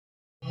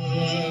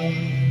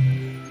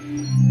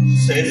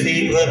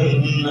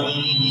శశివర్ణం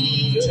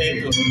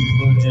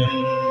చతుర్భుజం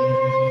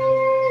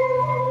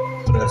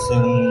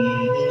ప్రసన్నవదనం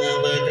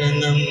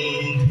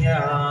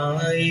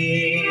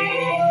ధ్యాయేత్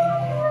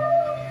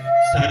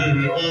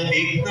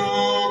సర్వవిఘ్నోపశాంతయే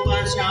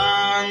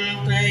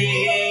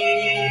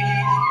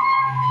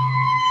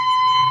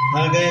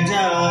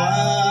అగజా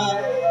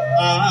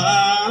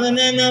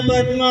ఆనన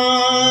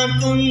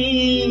పద్మార్కం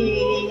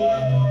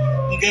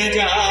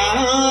గజాననమహర్నిశం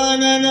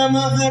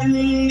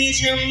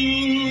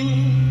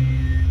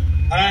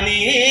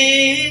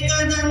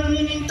అనేకదంతం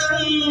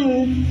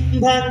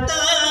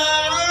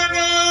భక్తానాం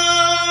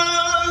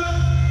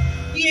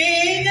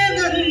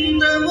ఏకదంతముపాస్మహే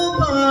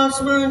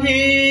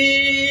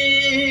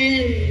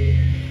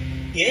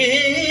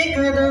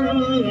ఏకదంతముపాస్మహే.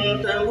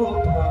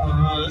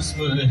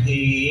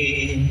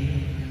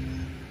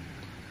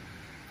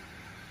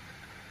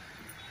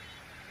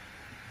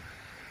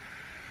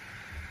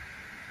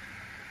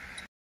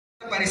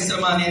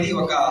 పరిశ్రమ అనేది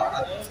ఒక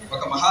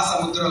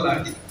మహాసముద్రం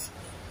లాంటిది.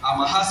 ఆ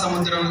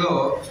మహాసముద్రంలో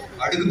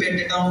అడుగు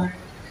పెట్టడం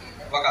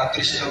ఒక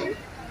అదృష్టం,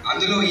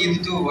 అందులో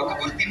ఈదుతూ ఒక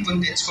గుర్తింపును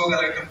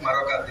తెచ్చుకోగలగటం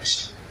మరొక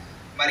అదృష్టం.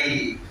 మరి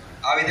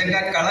ఆ విధంగా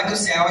కళకు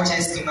సేవ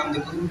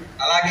చేస్తున్నందుకు,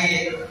 అలాగే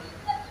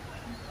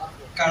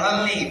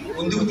కళల్ని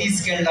ముందుకు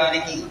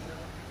తీసుకెళ్ళడానికి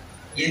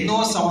ఎన్నో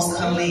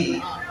సంస్థల్ని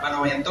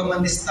ఎంతో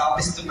మంది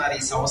స్థాపిస్తున్నారు.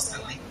 ఈ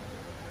సంస్థల్ని,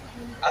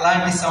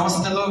 అలాంటి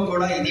సంస్థలో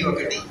కూడా ఇది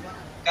ఒకటి.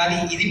 కానీ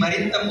ఇది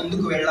మరింత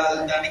ముందుకు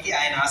వెళ్ళడానికి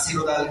ఆయన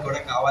ఆశీర్వాదాలు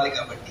కూడా కావాలి.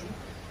 కాబట్టి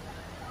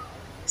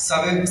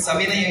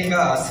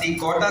సవినయంగా శ్రీ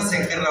కోటా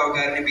శంకర్రావు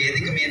గారిని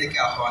వేదిక మీదకి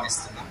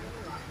ఆహ్వానిస్తున్నాం.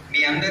 మీ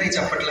అందరి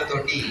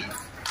చప్పట్లతోటి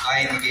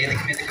ఆయన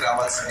వేదిక మీదకి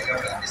రావాల్సిందిగా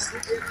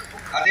ప్రార్థిస్తున్నాం.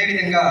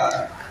 అదేవిధంగా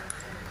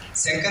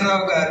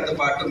శంకర్రావు గారితో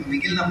పాటు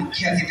మిగిలిన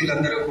ముఖ్య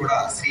అతిథులందరూ కూడా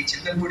శ్రీ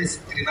చింతలపూడి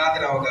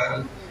త్రినాథరావు గారు,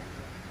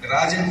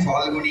 రాజన్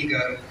ఫాల్గుని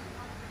గారు,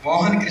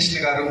 మోహన్ కృష్ణ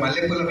గారు,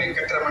 మల్లెపూల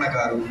వెంకటరమణ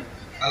గారు,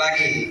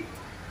 అలాగే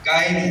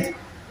గాయని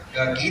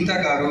గీత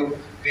గారు,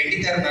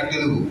 వెండితెర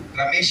నటులు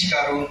రమేష్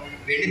గారు,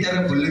 వెండితెర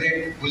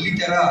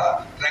బుల్లితెర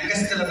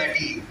రంగస్థల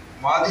నటి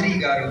మాధురి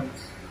గారు,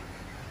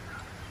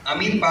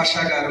 అమీర్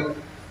పాషా గారు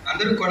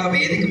అందరూ కూడా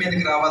వేదిక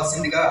మీదకి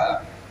రావాల్సిందిగా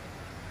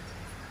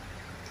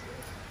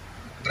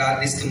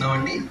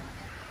ప్రార్థిస్తున్నామండి.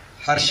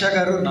 హర్ష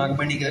గారు,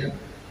 నాగమణి గారు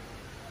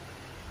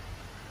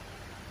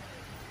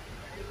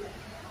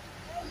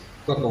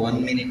ఇంకొక 1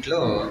 minute.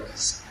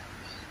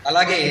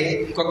 అలాగే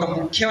ఇంకొక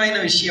ముఖ్యమైన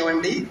విషయం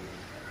అండి,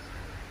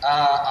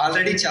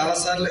 ఆల్రెడీ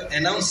చాలాసార్లు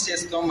అనౌన్స్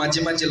చేస్తాం మధ్య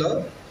మధ్యలో.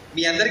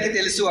 మీ అందరికీ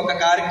తెలుసు, ఒక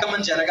కార్యక్రమం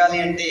జరగాలి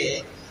అంటే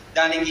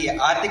దానికి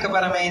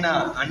ఆర్థికపరమైన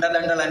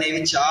అండదండలు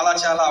అనేవి చాలా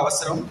చాలా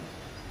అవసరం.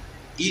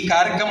 ఈ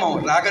కార్యక్రమం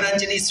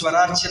రాగరంజని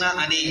స్వరార్చన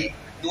అనే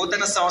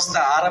నూతన సంస్థ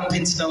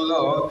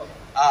ఆరంభించడంలో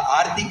ఆ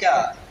ఆర్థిక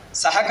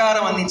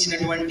సహకారం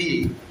అందించినటువంటి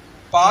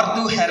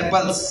పార్థు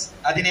హెర్బల్స్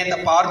అధినేత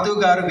పార్థు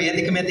గారు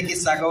వేదిక మీదకి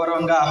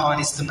సగౌరవంగా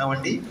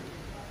ఆహ్వానిస్తున్నామండి.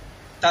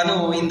 తను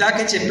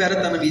ఇందాకే చెప్పారు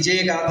తన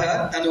విజయగాథ.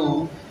 తను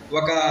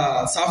ఒక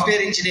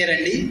సాఫ్ట్వేర్ ఇంజనీర్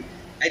అండి.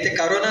 అయితే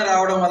కరోనా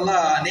రావడం వల్ల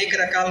అనేక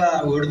రకాల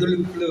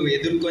ఒడిదుడుకులు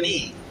ఎదుర్కొని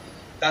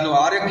తను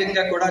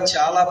ఆరోగ్యంగా కూడా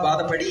చాలా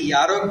బాధపడి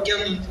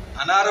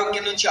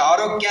అనారోగ్యం నుంచి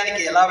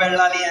ఆరోగ్యానికి ఎలా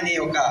వెళ్ళాలి అనే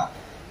ఒక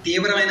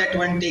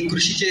తీవ్రమైనటువంటి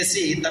కృషి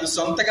చేసి తను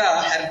సొంతగా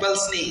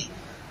హెర్బల్స్ ని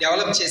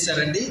డెవలప్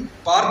చేశారండి.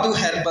 పార్థు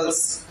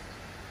హెర్బల్స్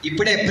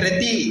ఇప్పుడే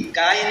ప్రతి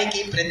గాయనికి,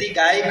 ప్రతి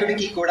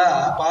గాయకుడికి కూడా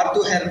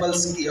పార్థు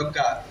హెర్బల్స్ యొక్క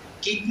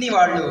కిట్ ని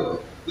వాళ్ళు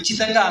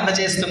ఉచితంగా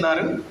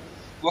అందజేస్తున్నారు.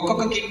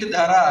 ఒక్కొక్క కిట్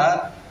ధర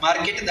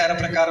మార్కెట్ ధర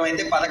ప్రకారం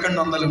అయితే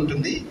 1100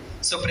 ఉంటుంది.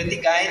 సో ప్రతి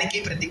గాయనికి,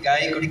 ప్రతి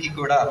గాయకుడికి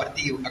కూడా,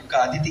 ప్రతి ఒక్క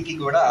అతిథికి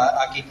కూడా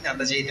ఆ కిట్ ని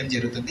అందజేయడం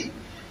జరుగుతుంది.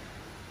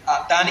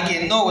 దానికి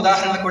ఎన్నో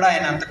ఉదాహరణలు కూడా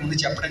ఆయన అంతకుముందు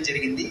చెప్పడం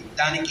జరిగింది.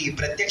 దానికి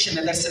ప్రత్యక్ష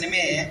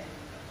నిదర్శనమే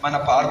మన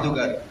పార్థు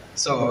గారు.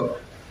 So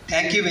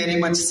thank you very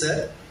much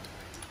sir.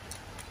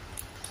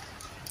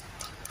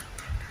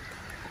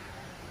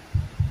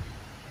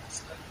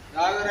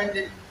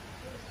 రాగరంజని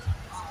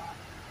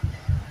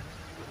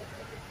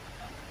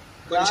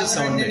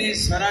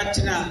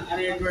స్వరార్చన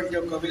అనేటువంటి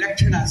ఒక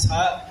విలక్షణ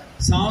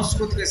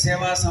సాంస్కృతిక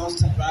సేవా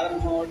సంస్థ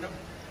ప్రారంభం అవడం,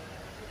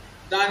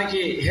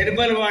 దానికి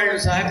హెర్బల్ వాళ్ళు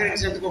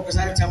సహకరించినందుకు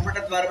ఒకసారి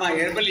చెప్పడం ద్వారా మా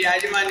హెర్బల్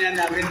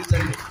యాజమాన్యాన్ని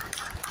అభినందించండి.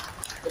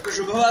 ఒక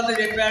శుభవార్త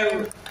చెప్పారు,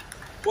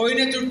 పోయిన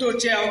జుట్టు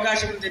వచ్చే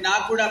అవకాశం ఉంది.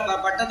 నాకు కూడా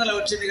పట్టదల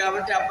వచ్చింది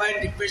కాబట్టి అబ్బాయిని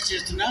రిక్వెస్ట్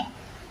చేస్తున్నా,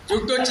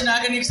 జుట్టు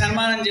వచ్చినాక నీకు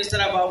సన్మానం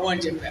చేస్తారా బాబు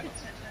అని చెప్పాను.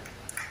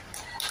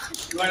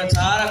 ఇవాళ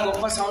చాలా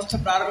గొప్ప సంస్థ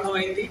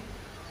ప్రారంభమైంది.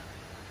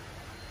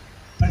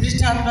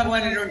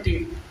 ప్రతిష్టాత్మకమైనటువంటి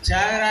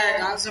త్యాగరాయ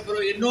కాన్సెప్ట్లో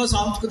ఎన్నో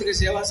సాంస్కృతిక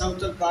సేవా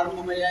సంస్థలు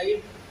ప్రారంభమయ్యాయి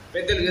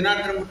పెద్దలు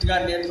జనార్దనమూర్తి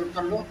గారి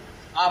నేతృత్వంలో.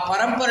 ఆ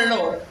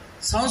పరంపరలో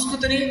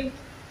సంస్కృతిని,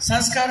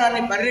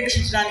 సంస్కారాన్ని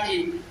పరిరక్షించడానికి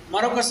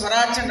మరొక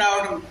స్వరాజ్యం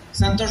రావడం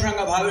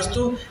సంతోషంగా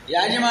భావిస్తూ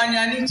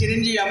యాజమాన్యాన్ని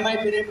చిరంజీవి అమ్మాయి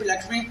పేరేపి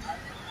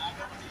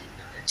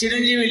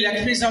చిరంజీవి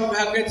లక్ష్మీ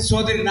సౌభాగ్య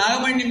సోదరి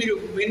నాగమణిని మీరు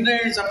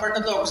విందైన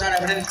చప్పట్లతో ఒకసారి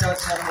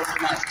అభినందించవలసిన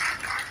కోరుతున్నాను.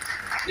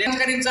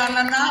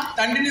 సత్కరించాలన్నా,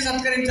 తండ్రిని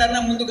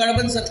సత్కరించాలన్నా ముందు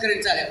గణపతిని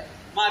సత్కరించాలి.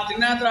 మా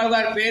త్రినాథరావు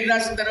గారి పేరు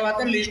రాసిన తర్వాత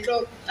లిస్టులో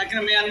తగ్గిన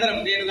మీ అందరం,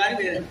 నేను కానీ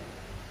వేరే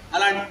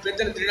అలాంటి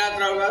పెద్దలు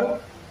త్రినాథరావు గారు.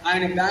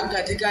 ఆయన బ్యాంక్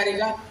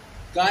అధికారిగా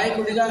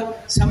గాయకుడిగా,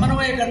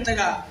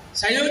 సమన్వయకర్తగా,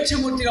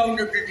 సయోధ్యమూర్తిగా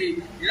ఉన్నటువంటి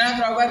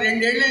త్రినాథరావు గారు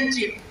 2 ఏళ్ల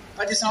నుంచి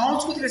ప్రతి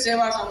సాంస్కృతిక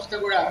సేవా సంస్థ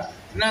కూడా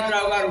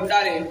త్రినాథరావు గారు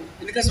ఉండాలి.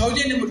 ఎందుకంటే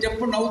సౌజన్యమూర్తి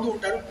ఎప్పుడు నవ్వుతూ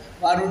ఉంటారు.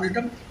 వారు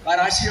ఉండటం,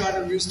 వారి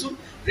ఆశీర్వాదం చూస్తూ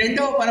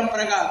 2వ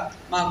పరంపరగా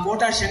మా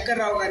కోటా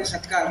శంకర్రావు గారి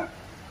సత్కారం.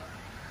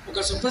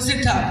 ఒక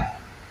సుప్రసిద్ధ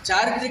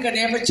చారిత్రక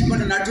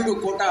నేపథ్యమైన నటుడు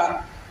కోట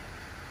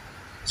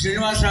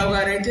శ్రీనివాసరావు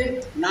గారు అయితే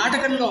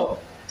నాటకంలో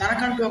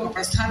తనకంటూ ఒక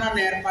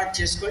ప్రస్థానాన్ని ఏర్పాటు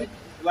చేసుకొని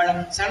వాళ్ళ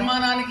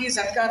సన్మానానికి,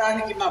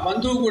 సత్కారానికి మా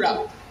బంధువు కూడా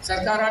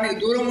సత్కారానికి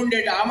దూరం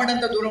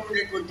ఆమడంత దూరం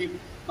ఉండేటువంటి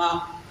మా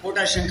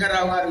కోటా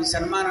శంకర్రావు గారు ఈ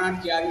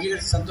సన్మానానికి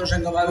అంగీకరించి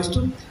సంతోషంగా భావిస్తూ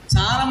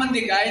చాలామంది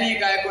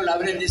గాయకులను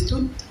అభినందిస్తూ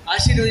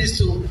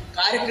ఆశీర్వదిస్తూ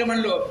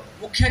కార్యక్రమంలో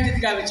ముఖ్య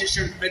అతిథిగా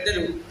విచ్చేసిన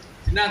పెద్దలు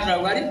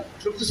త్రినాథరావు గారి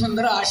తృప్తి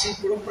సుందర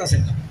ఆశీర్వదం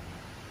ప్రసంగం.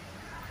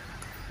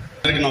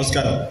 అందరికీ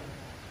నమస్కారం.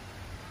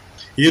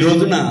 ఈ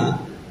రోజున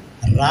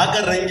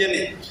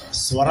రాగరంజని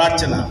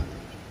స్వరార్చన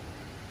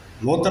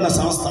నూతన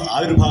సంస్థ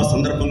ఆవిర్భావ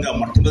సందర్భంగా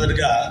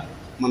మొట్టమొదటిగా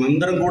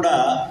మనందరం కూడా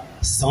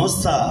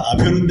సంస్థ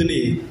అభివృద్ధిని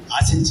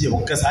ఆశించి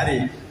ఒక్కసారి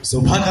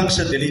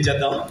శుభాకాంక్షలు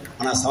తెలియజేద్దాం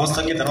మన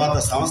సంస్థకి. తర్వాత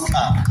సంస్థ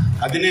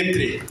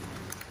అధినేత్రి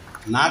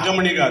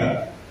నాగమణి గారు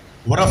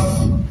ఉరఫ్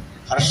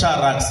హర్ష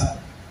రాక్స్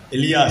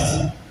ఎలియాస్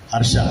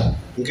హర్ష,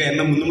 ఇంకా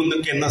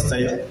ముందుకి ఎన్నో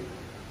వస్తాయో.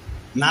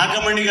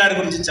 నాగమణి గారి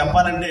గురించి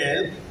చెప్పాలంటే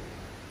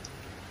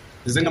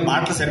నిజంగా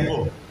మాటలు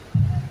సరిపోవు.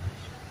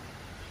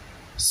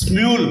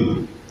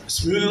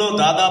 స్మ్యూల్లో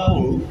దాదాపు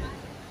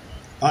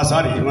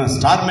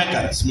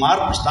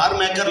స్టార్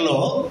మేకర్లో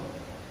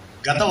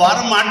గత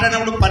వారం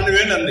మాట్లాడినప్పుడు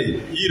 12,000 అంది,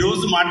 ఈ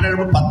రోజు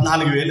మాట్లాడినప్పుడు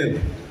 14,000 అంది.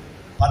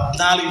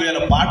 14,000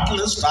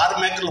 పాటలు స్టార్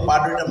మేకర్లో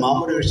పాడడం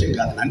మామూలు విషయం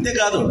కాదు.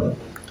 అంతేకాదు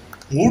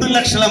 3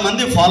 లక్షల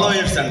మంది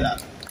ఫాలోయర్స్ అంట.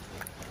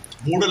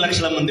 3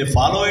 లక్షల మంది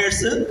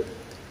ఫాలోయర్స్,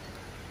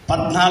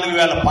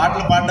 14,000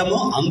 పాటలు పాడడము,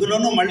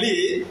 అందులోనూ మళ్ళీ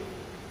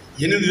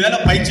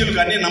 8,000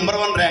 పైచీలకు అన్ని నంబర్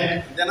 1 ర్యాంక్.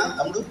 అంతేనా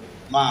తమ్ముడు?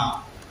 మా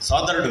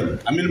సోదరుడు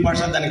అమీన్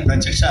పాషా దానికి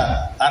ప్రత్యక్ష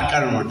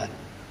తార్కాణం అనమాట.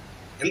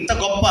 ఎంత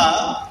గొప్ప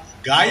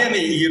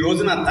గాయని ఈ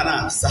రోజున తన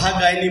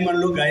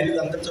సహగాయనిమణులు గాయని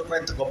అందరితో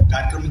ఇంత గొప్ప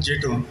కార్యక్రమం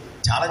చేయటం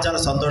చాలా చాలా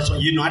సంతోషం.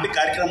 ఈనాటి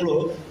కార్యక్రమంలో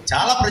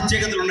చాలా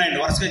ప్రత్యేకతలు ఉన్నాయండి.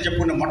 వరుసగా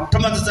చెప్పుకుంటే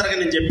మొట్టమొదటిసారిగా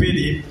నేను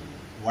చెప్పేది,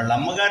 వాళ్ళ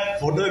అమ్మగారి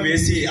ఫోటో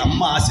వేసి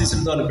అమ్మ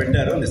ఆశీస్సులతో అని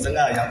పెట్టారు.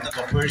 నిజంగా ఎంత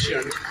గొప్ప విషయం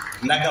అండి.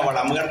 ఇందాక వాళ్ళ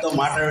అమ్మగారితో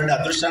మాట్లాడే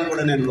అదృష్టాన్ని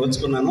కూడా నేను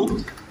నోచుకున్నాను.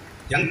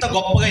 ఎంత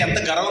గొప్పగా, ఎంత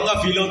గర్వంగా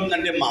ఫీల్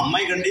అవుతుందంటే, మా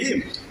అమ్మాయికి అండి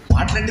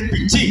పాటలంటే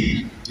పిచ్చి.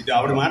 ఇది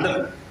ఆవిడ మాటలు.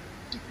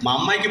 మా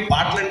అమ్మాయికి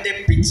పాటలంటే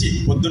పిచ్చి,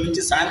 పొద్దున్న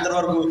నుంచి సాయంత్రం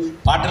వరకు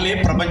పాటలే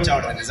ప్రపంచం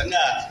ఆవిడ.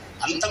 నిజంగా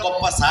అంత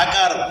గొప్ప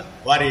సహకారం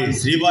వారి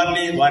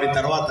శ్రీవారిని, వారి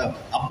తర్వాత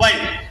అబ్బాయి,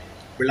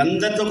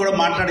 వీళ్ళందరితో కూడా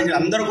మాట్లాడి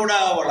అందరూ కూడా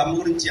వాళ్ళ అమ్మ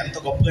గురించి ఎంత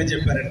గొప్పగా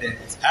చెప్పారంటే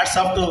హ్యాట్స్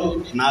ఆఫ్ టు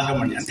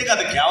నాగమణి.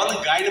 అంతేకాదు కేవలం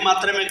గాయని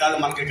మాత్రమే కాదు,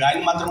 మనకి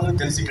గాయని మాత్రమే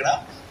తెలుసు. ఇక్కడ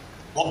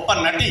గొప్ప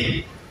నటి,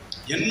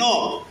 ఎన్నో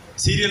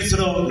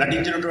సీరియల్స్లో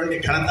నటించినటువంటి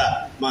ఘనత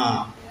మా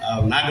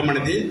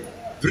నాగమణిది.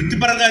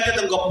 వృత్తిపరంగా అయితే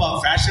తను గొప్ప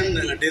ఫ్యాషన్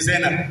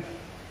డిజైనర్.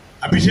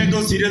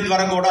 అభిషేకం సీరియల్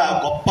ద్వారా కూడా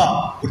గొప్ప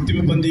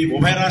గుర్తింపు పొంది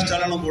ఉభయ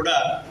రాష్ట్రాలను కూడా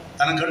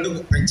తనకంటూ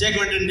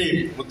ప్రత్యేకమైనటువంటి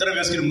ముద్ర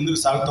వేసుకుని ముందుకు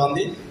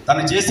సాగుతోంది.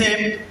 తను చేసే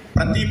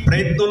ప్రతి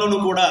ప్రయత్నంలోనూ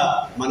కూడా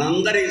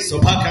మనందరి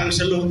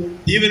శుభాకాంక్షలు,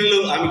 దీవెనలు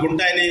ఆమెకు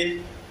ఉంటాయని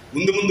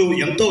ముందు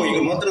ఎంతో ఇక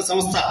నూతన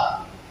సంస్థ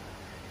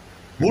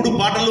 3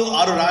 పాటలు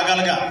 6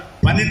 రాగాలుగా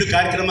 12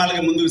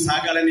 కార్యక్రమాలుగా ముందుకు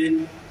సాగాలని,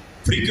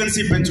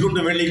 ఫ్రీక్వెన్సీ పెంచుకుంటూ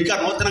వెళ్ళి ఇంకా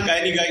నూతన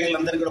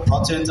గాయకులందరినీ కూడా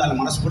ప్రోత్సహించాలని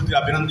మనస్ఫూర్తిగా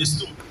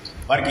అభినందిస్తూ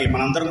వారికి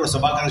మనందరం కూడా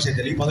శుభాకాంక్షలు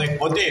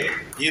తెలియకపోతే,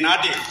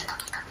 ఈనాటి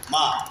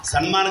మా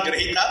సన్మాన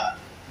గ్రహీత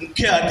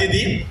ముఖ్య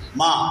అతిథి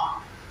మా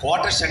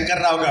కోట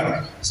శంకర్రావు గారు,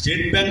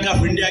 స్టేట్ బ్యాంక్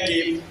ఆఫ్ ఇండియాకి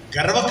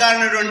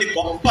గర్వకారణటువంటి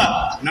గొప్ప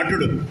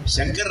నటుడు.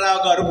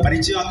 శంకర్రావు గారు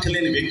పరిచయం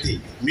అక్కలేని వ్యక్తి.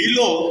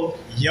 మీలో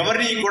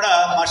ఎవరిని కూడా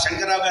మా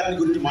శంకర్రావు గారిని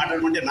గురించి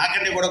మాట్లాడమంటే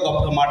నాకంటే కూడా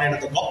గొప్పగా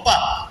మాట్లాడినంత గొప్ప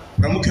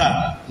ప్రముఖ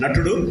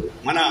నటుడు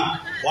మన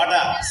కోట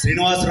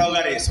శ్రీనివాసరావు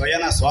గారి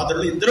స్వయాన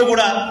సోదరులు. ఇద్దరు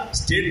కూడా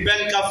స్టేట్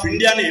బ్యాంక్ ఆఫ్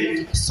ఇండియాని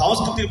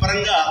సాంస్కృతిక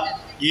పరంగా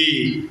ఈ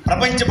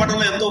ప్రపంచ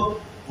పటంలో ఎంతో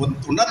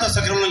ఉన్నత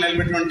శిఖరంలో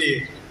నిలబెట్టినటువంటి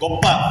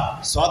గొప్ప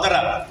సోదర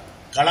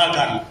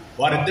కళాకారులు.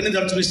 వారిద్దరిని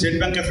తలుచుకుని స్టేట్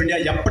బ్యాంక్ ఆఫ్ ఇండియా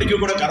ఎప్పటికీ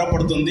కూడా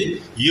గర్వపడుతుంది.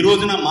 ఈ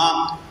రోజున మా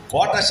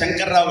కోట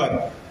శంకర్రావు గారు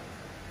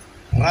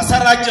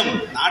రసరాజ్యం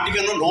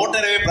నాటికను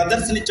 120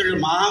 ప్రదర్శన ఇచ్చాడు.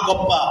 మహా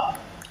గొప్ప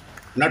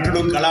నటుడు,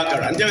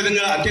 కళాకారుడు.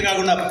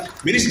 అంతేకాకుండా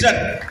మినిస్టర్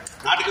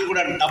నాటకం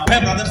కూడా 70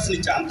 ప్రదర్శన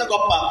ఇచ్చాడు. అంత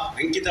గొప్ప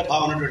అంకిత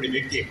భావం ఉన్నటువంటి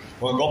వ్యక్తి.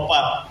 ఒక గొప్ప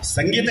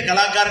సంగీత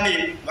కళాకారుని,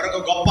 మరొక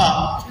గొప్ప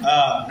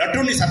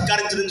నటుడిని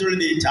సత్కరించడం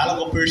చూడండి, చాలా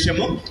గొప్ప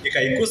విషయము. ఇక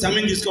ఎక్కువ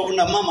సమయం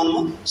తీసుకోకుండా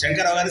మనము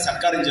శంకర్రావు గారిని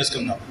సత్కారం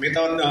చేసుకుందాం.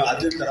 మిగతా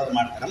అతిథుల తర్వాత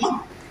మాట్లాడమ్మా.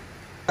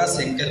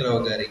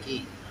 శంకర్రావు గారికి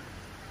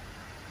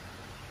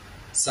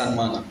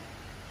సన్మానం.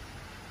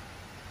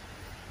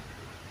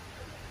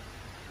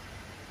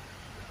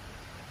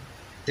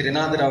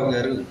 త్రినాథరావు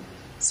గారు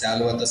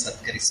శాలువాతో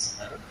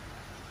సత్కరిస్తున్నారు.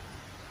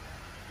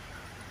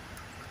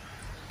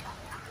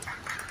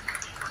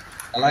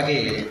 అలాగే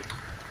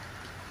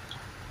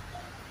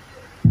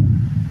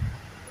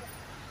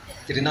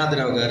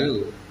త్రినాథరావు గారు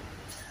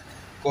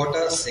కోట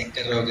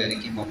శంకర్రావు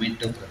గారికి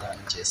మొమెంటో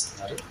ప్రదానం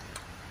చేస్తున్నారు.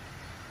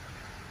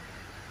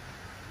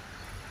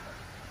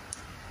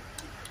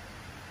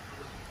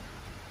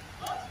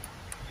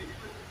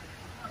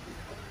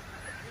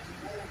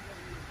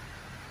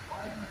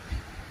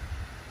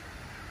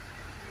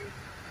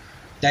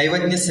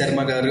 దైవజ్ఞ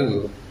శర్మ గారు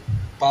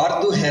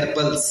పార్థు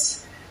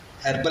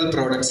హెర్బల్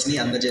ప్రోడక్ట్స్ని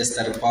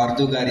అందజేస్తారు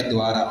పార్థు గారి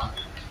ద్వారా.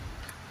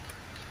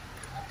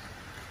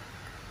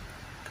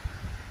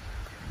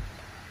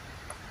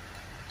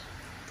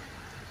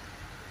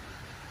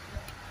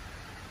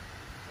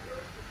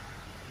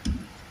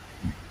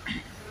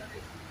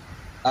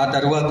 ఆ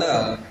తర్వాత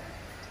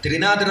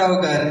త్రినాథరావు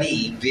గారిని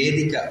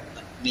వేదిక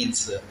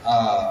ఆ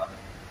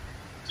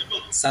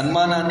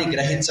సన్మానాన్ని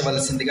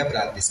గ్రహించవలసిందిగా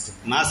ప్రార్థిస్తుంది.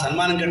 నా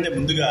సన్మానం కంటే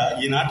ముందుగా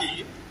ఈనాటి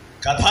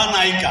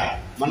కథానాయిక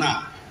మన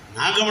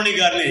నాగమణి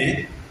గారిని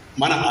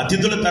మన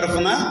అతిథుల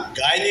తరఫున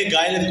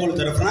గాయకుల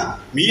తరఫున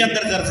మీ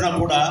అందరి తరఫున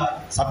కూడా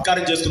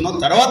సత్కారం చేసుకున్నాం.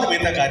 తర్వాత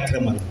మిగతా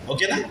కార్యక్రమాలు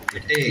ఓకేనా?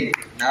 అంటే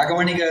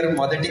నాగమణి గారు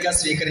మొదటిగా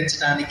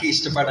స్వీకరించడానికి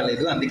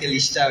ఇష్టపడలేదు, అందుకే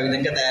లిస్ట్ ఆ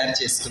విధంగా తయారు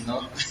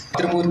చేసుకున్నాం.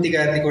 మాతృమూర్తి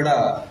గారిని కూడా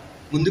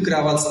ముందుకు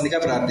రావాల్సిందిగా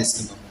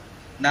ప్రార్థిస్తున్నాం.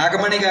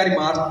 నాగమణి గారి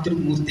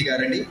మాతృమూర్తి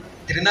గారండి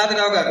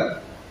త్రినాథరావు గారు.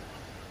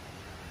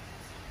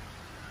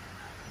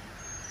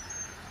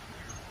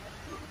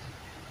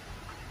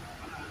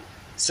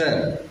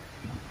 సార్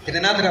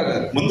త్రినాథరావు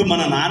గారు. ముందు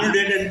మన నానుడు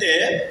ఏంటంటే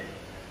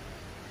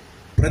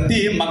ప్రతి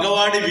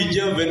మగవాడి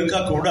విద్య వెనుక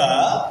కూడా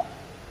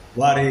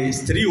వారి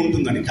స్త్రీ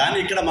ఉంటుందని. కానీ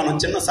ఇక్కడ మనం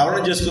చిన్న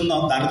సవరణ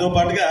చేసుకుందాం. దానితో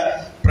పాటుగా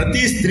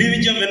ప్రతి స్త్రీ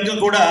విద్య వెనుక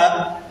కూడా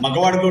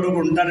మగవాడు కూడా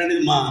ఉంటాడనేది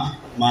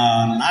మా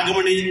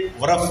నాగమణి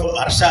ఉరఫ్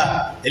హర్ష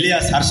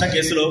ఎలియాస్ హర్ష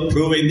కేసులో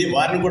ప్రూవ్ అయింది.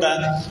 వారిని కూడా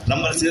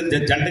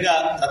నమ్మాల్సింది జంటగా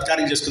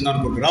సత్కారం చేసుకుందాం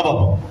అనుకుంటున్నా.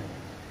 బాబు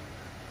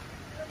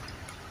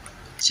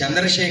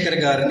చంద్రశేఖర్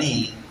గారిని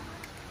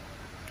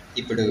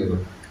ఇప్పుడు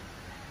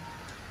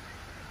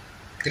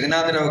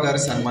త్రినాథరావు గారు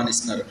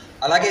సన్మానిస్తున్నారు.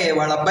 అలాగే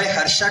వాళ్ళ అబ్బాయి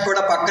హర్ష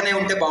కూడా పక్కనే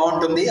ఉంటే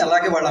బాగుంటుంది,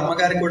 అలాగే వాళ్ళ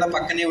అమ్మగారి కూడా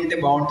పక్కనే ఉంటే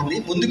బాగుంటుంది.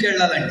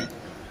 ముందుకెళ్ళాలండి,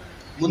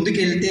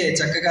 ముందుకెళ్తే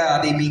చక్కగా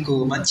అది మీకు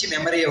మంచి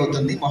మెమరీ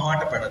అవుతుంది,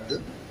 మొహమాట పడద్దు.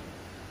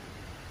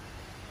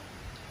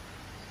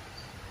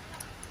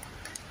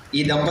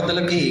 ఈ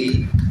దంపతులకి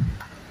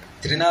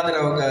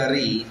త్రినాథరావు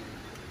గారి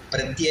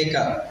ప్రత్యేక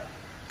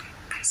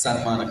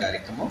సన్మాన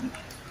కార్యక్రమం.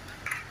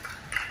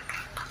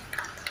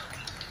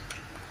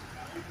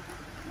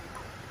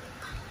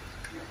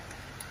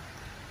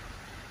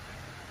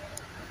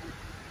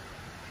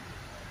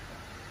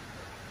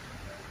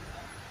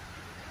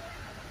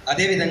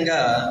 అదేవిధంగా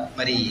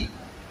మరి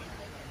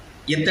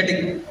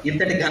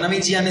ఇంతటి ఘన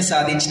విజయాన్ని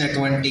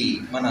సాధించినటువంటి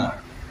మన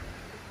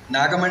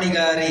నాగమణి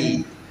గారి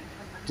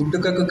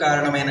పుట్టుకకు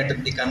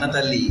కారణమైనటువంటి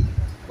కన్నతల్లి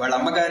వాళ్ళ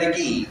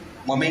అమ్మగారికి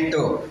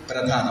మొమెంటో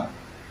ప్రధానం.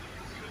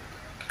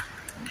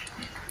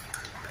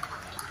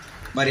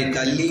 మరి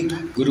తల్లి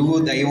గురువు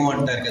దైవం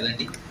అంటారు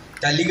కదండి,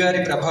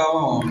 తల్లిగారి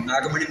ప్రభావం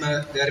నాగమణి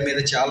గారి మీద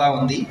చాలా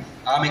ఉంది.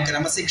 ఆమె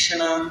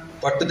క్రమశిక్షణ,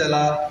 పట్టుదల,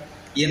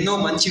 ఎన్నో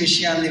మంచి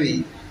విషయాల్ని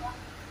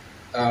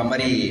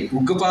మరి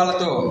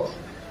ఉగ్గుపాలతో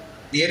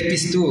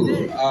నేర్పిస్తూ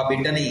ఆ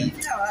బిడ్డని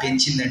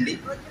పెంచిందండి.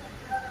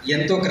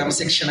 ఎంతో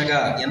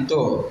క్రమశిక్షణగా, ఎంతో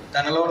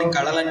తనలోని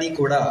కళలన్నీ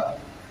కూడా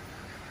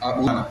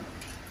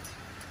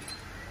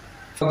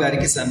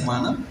గారికి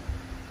సన్మానం.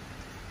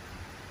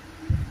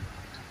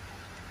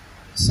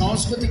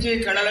 సంస్కృతికి,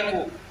 కళలకు,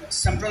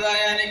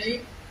 సంప్రదాయానికి,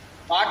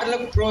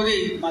 పాటలకు ప్రోది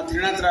మా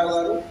త్రినాథరావు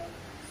గారు.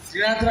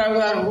 త్రినాథరావు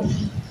గారు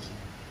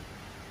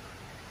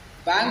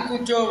బ్యాంకు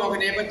ఉద్యోగం ఒక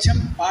నేపథ్యం,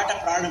 పాట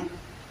ప్రాణం.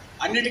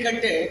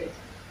 అన్నిటికంటే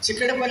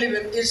చిక్కడపల్లి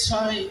వెంకటేశ్వర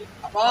స్వామి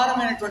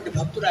అపారమైనటువంటి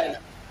భక్తురాయన.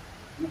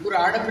 ముగ్గురు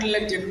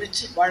ఆడపిల్లలకు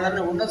జన్మించి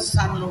వాళ్ళని ఉన్నత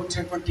స్థానంలో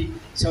ఉంచినటువంటి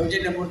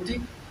సౌజన్యమూర్తి.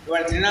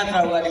 ఇవాళ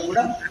త్రినాథరావు గారికి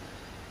కూడా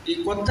ఈ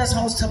కొత్త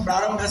సంస్థ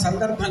ప్రారంభ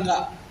సందర్భంగా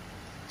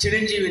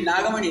చిరంజీవి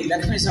నాగమణి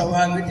లక్ష్మీ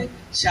సౌభాగ్యతి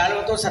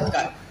శాలువతో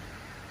సత్కారం.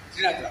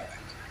 త్రినాథరావు గారు.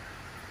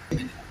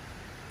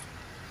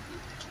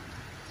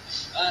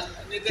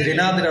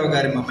 త్రినాథరావు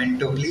గారి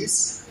మొమెంటో ప్లీజ్.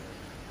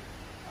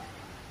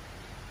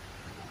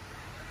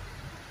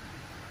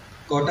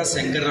 కోట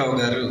శంకర్రావు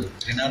గారు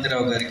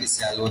త్రినాథరావు గారికి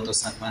శాలువతో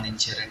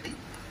సన్మానించారండి.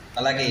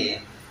 అలాగే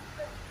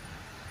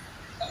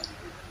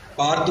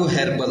పార్థు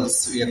హెర్బల్స్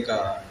యొక్క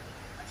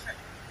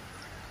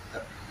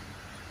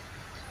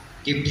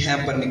గిఫ్ట్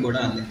హ్యాంపర్ని కూడా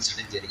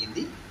అందించడం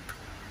జరిగింది.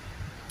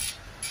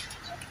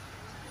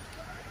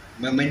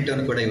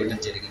 మొమెంటోని కూడా ఇవ్వడం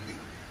జరిగింది.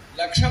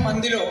 1,00,000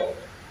 మందిలో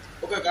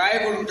ఒక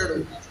గాయకుడు ఉంటాడు,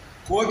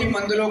 1,00,00,000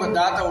 మందిలో ఒక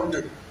దాత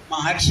ఉంటాడు. మా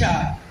హర్ష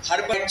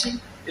హర్బల్చి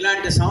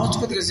ఇలాంటి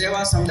సాంస్కృతిక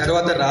సేవా సంస్థ.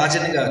 తర్వాత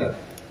రాజన్ గారు,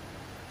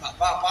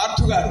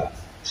 పార్థు గారు,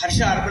 హర్ష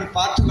హర్బల్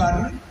పార్థు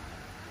గారు.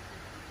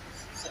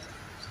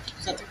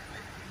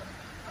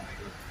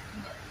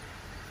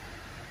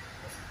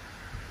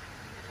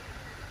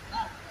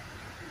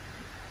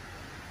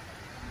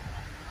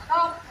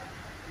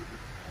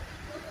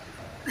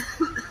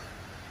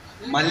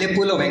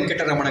 మల్లెపూల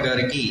వెంకటరమణ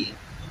గారికి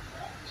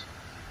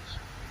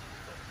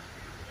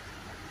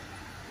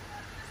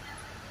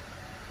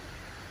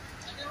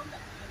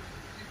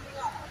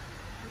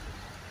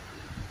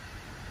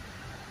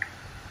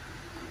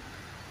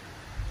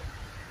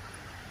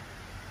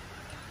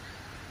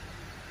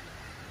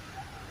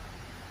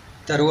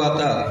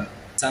తరువాత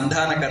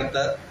సంధానకర్త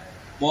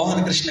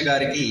మోహన్ కృష్ణ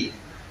గారికి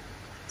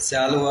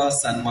శాలువా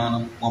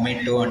సన్మానం,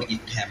 memento and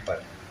gift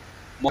hamper.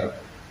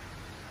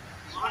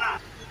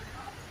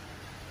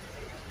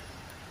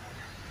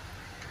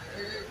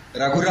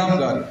 Raghuram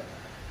గారు,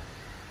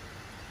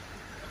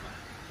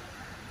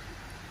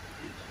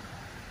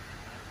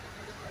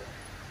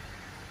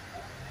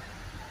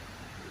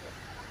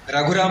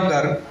 రఘురామ్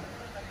గారు,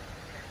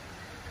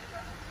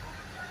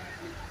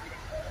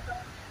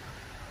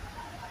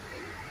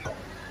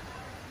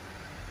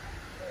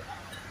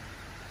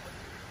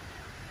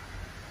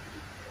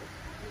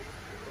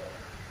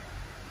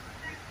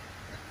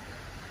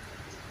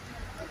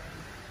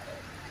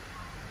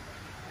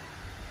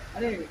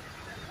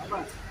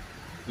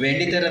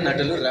 వెండితెర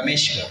నటులు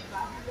రమేష్ గారు,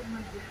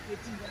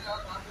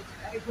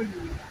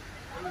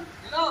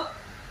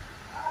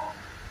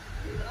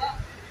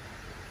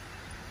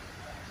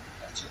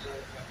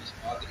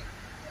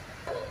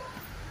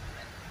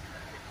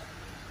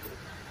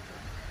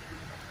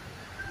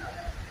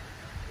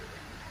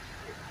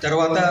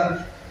 తర్వాత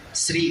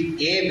శ్రీ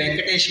ఏ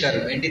వెంకటేష్ గారు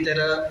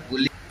వెండితెర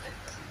బుల్లి,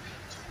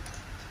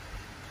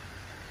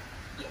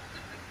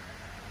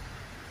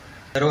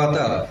 తర్వాత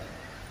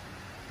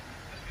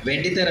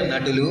వెండితెర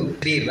నటులు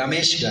శ్రీ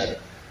రమేష్ గారు,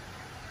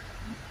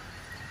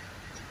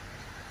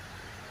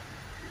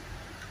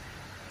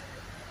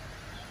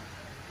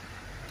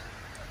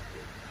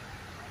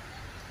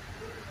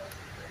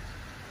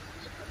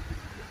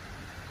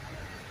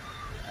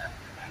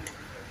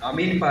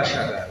 అమీన్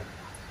పాషా గారు,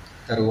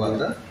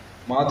 తరువాత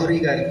మాధురి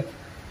గారి,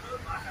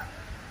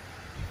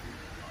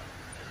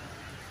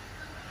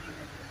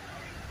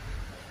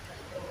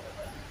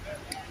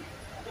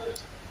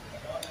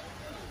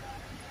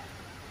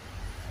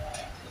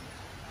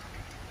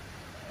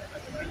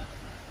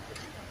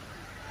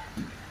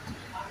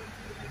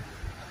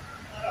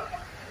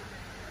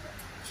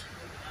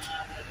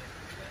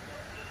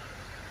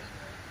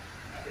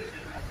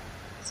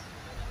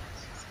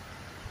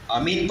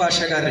 అమీన్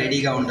పాషా గారు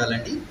రెడీగా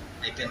ఉండాలండి.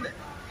 అయిపోయింది.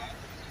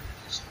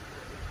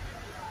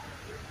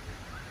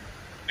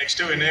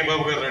 నెక్స్ట్ వినయ్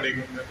బాబు గారు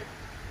రెడీగా ఉండాలి.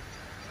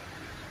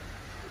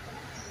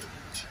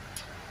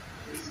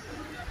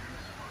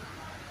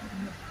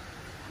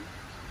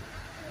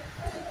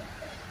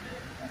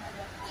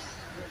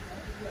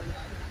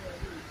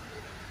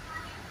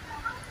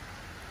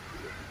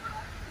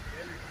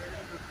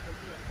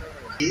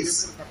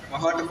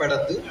 మొహాట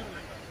పడద్దు.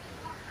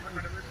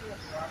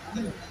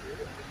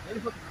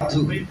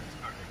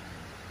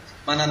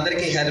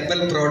 మనందరికీ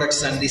హెర్బల్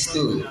ప్రోడక్ట్స్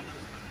అందిస్తూ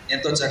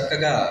ఎంతో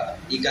చక్కగా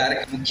ఈ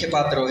కార్యక్రమం ముఖ్య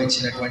పాత్ర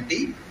వహించినటువంటి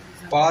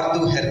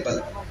పార్దు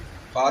హెర్బల్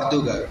పార్దు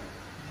గారు,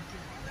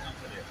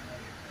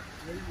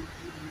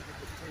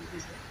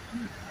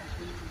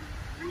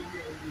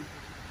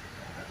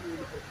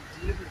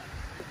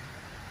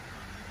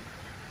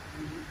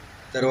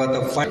 తర్వాత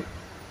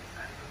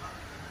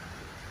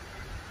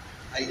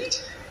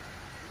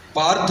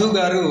పార్థు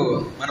గారు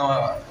మనం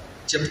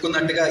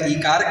చెప్పుకున్నట్టుగా ఈ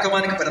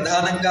కార్యక్రమానికి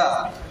ప్రధానంగా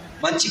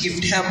మంచి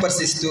గిఫ్ట్ హ్యాంపర్స్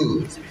ఇస్తూ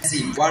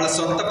వాళ్ళ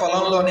సొంత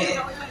పొలంలోనే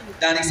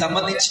దానికి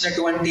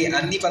సంబంధించినటువంటి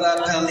అన్ని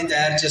పదార్థాలని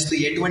తయారు చేస్తూ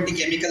ఎటువంటి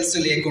కెమికల్స్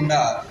లేకుండా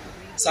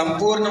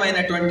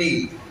సంపూర్ణమైనటువంటి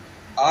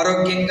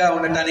ఆరోగ్యంగా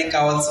ఉండటానికి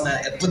కావాల్సిన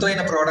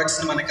అద్భుతమైన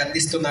ప్రోడక్ట్స్ మనకు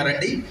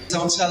అందిస్తున్నారండి.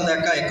 సంవత్సరాల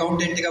దాకా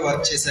అకౌంటెంట్ గా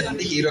వర్క్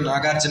చేశారండి హీరో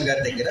నాగార్జున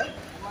గారి దగ్గర.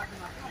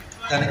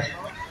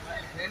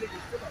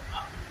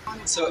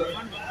 సో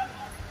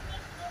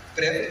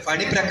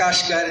ఫణి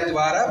ప్రకాష్ గారి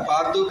ద్వారా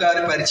పార్థు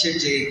గారు పరిచయం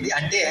చేయండి.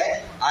 అంటే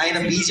ఆయన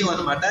బీజం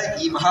అన్నమాట,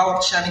 ఈ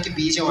మహావృక్షానికి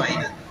బీజం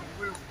ఆయన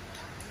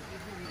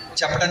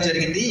చెప్పడం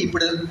జరిగింది.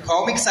 ఇప్పుడు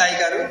భౌమిక్ సాయి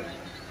గారు,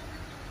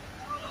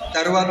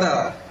 తరువాత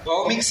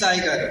భౌమిక్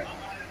సాయి గారు,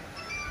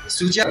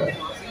 సుజా,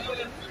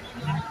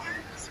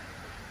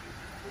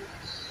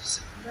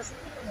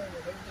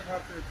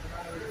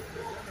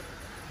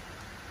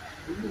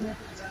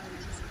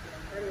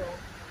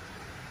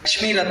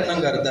 లక్ష్మీరత్నం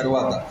గారు,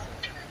 తరువాత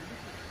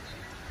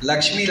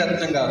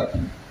లక్ష్మీరత్నం గారు,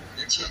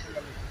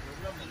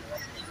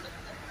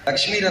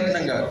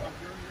 లక్ష్మీరత్నం గారు,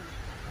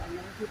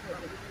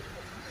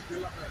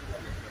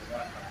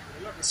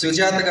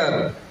 సుజాత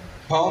గారు,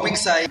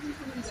 భౌమిక్ సాయి,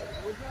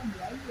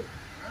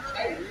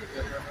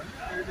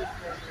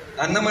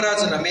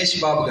 అన్నమరాజు రమేష్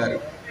బాబు గారు.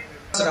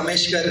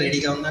 రమేష్ గారు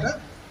రెడీగా ఉన్నారా?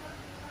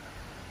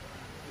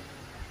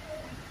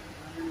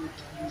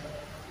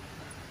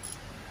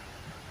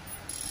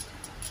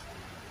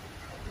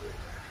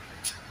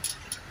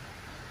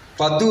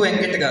 పద్దు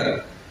వెంకట్ గారు,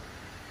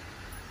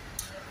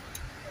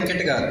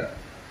 వెంకట్ గారు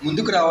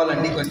ముందుకు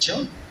రావాలండి కొంచెం.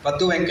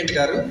 పద్దు వెంకట్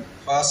గారు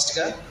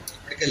ఫాస్ట్గా,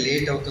 ఇప్పటికే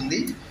లేట్ అవుతుంది.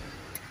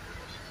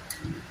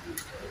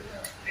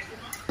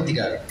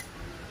 గారు,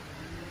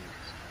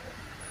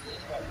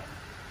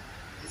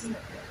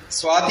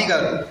 స్వాతి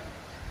గారు,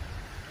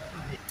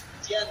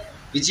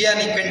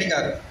 విజయాని కంటి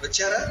గారు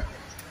వచ్చారా?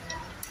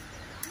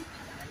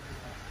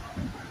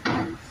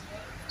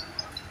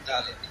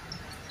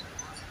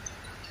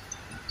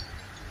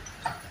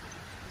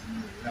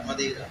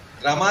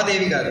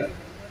 రమాదేవి గారు,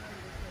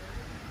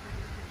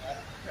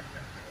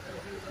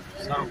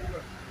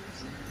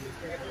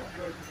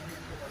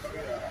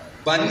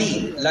 బన్నీ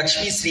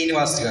లక్ష్మీ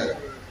శ్రీనివాస్ గారు,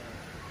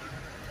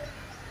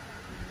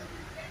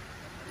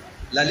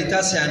 లలితా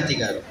శాంతి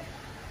గారు,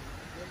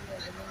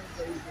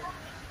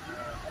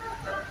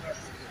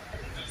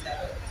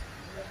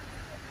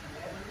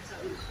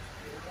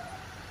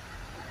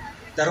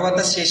 తర్వాత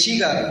శశి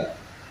గారు,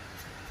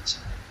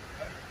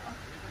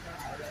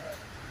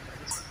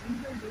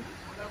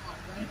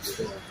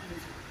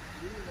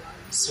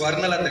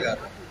 స్వర్ణలత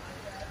గారు,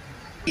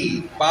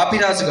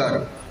 బాపిరాజు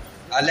గారు,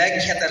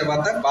 అలేఖ్య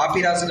తర్వాత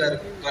బాపిరాజు గారు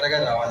త్వరగా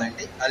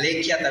రావాలండి.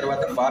 అలేఖ్య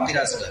తర్వాత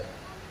బాపిరాజు గారు.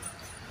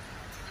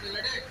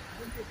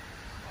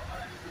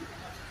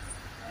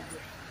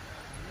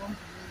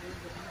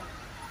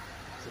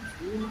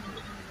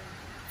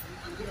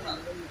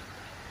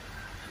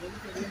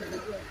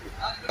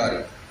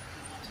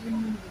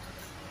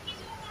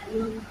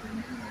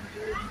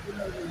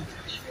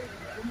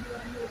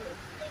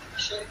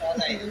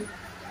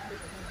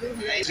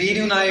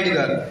 శ్రీను నాయుడు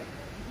గారు,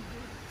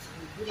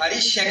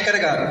 హరీష్ శంకర్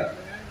గారు,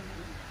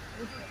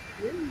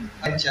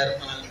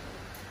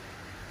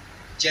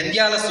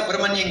 జంధ్యాల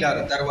సుబ్రహ్మణ్యం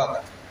గారు, తర్వాత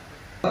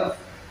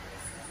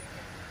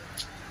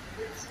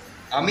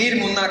అమీర్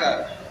మున్నా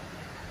గారు,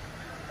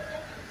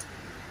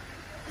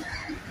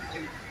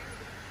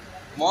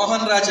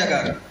 మోహన్ రాజా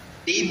గారు,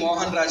 డి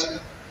మోహన్ రాజా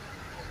గారు,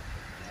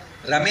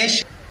 రమేష్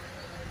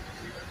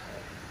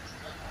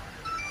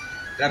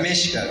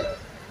గారు,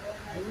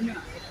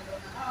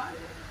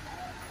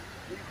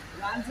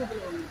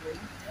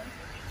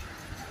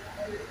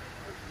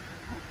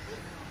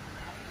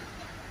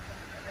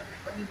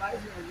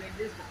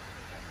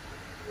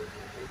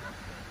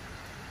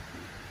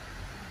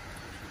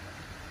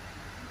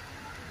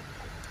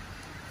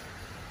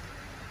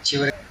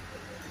 చివరి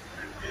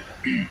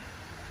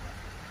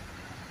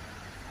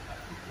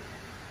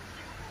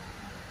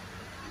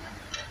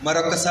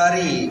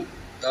మరొకసారి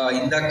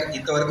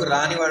ఇంతవరకు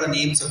రాని వాళ్ళ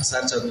నేమ్స్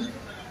ఒకసారి చదువు.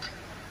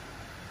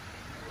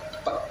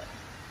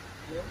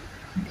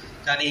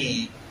 కానీ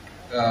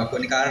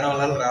కొన్ని కారణాల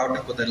వల్ల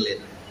రావటం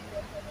కుదరలేదు.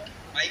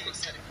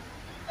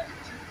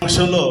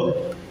 పక్షంలో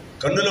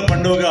కన్నుల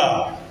పండుగగా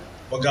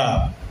ఒక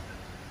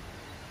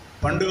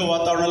పండుగ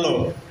వాతావరణంలో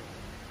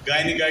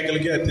గాయని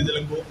గాయకులకి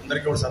అతిథులకు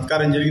అందరికీ కూడా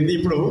సత్కారం జరిగింది.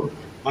 ఇప్పుడు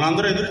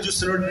మనందరూ ఎదురు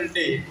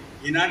చూస్తున్నటువంటి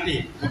ఈనాటి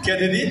ముఖ్య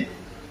అతిథి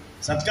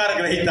సత్కార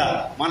గ్రహీత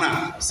మన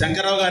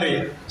శంకరరావు గారి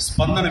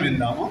స్పందన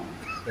విందాము.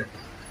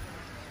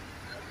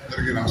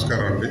 అందరికీ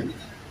నమస్కారం అండి.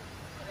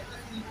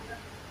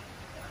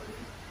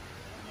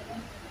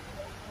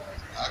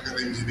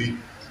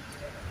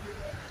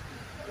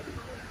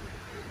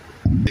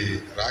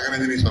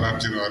 రాగరంజని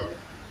స్వరార్చన వారు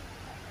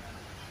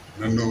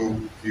నన్ను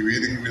ఈ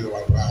వేదిక మీద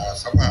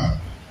సభ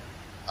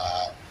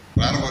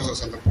ప్రారంభోత్సవ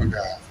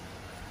సందర్భంగా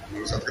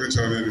నన్ను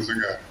సత్కరించడం అనేది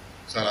నిజంగా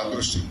చాలా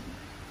అదృష్టం.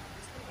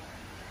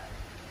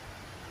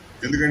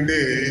 ఎందుకంటే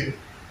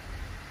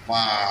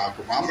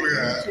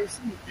మామూలుగా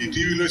ఈ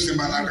టీవీలో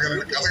సినిమా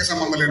నాటకాలకి కథకు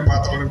సంబంధం లేని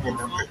పాత్రలు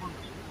కొంటుంటాయి.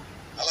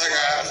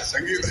 అలాగా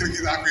సంగీతానికి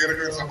నాకు ఏ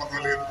రకమైన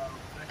సంబంధం లేదు.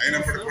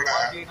 అయినప్పటికీ కూడా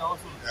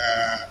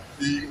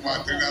ఈ మా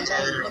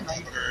త్రినాథరావు గారు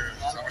అందరి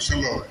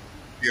సమస్యల్లో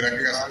ఈ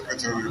రకంగా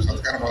సత్కరించడం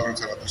సత్కారం భావించడం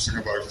చాలా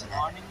అదృష్టంగా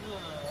భావిస్తున్నాను.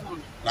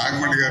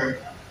 నాగమణి గారు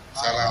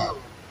చాలా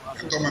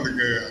ఎంతో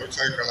మందికి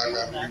ఉత్సాహ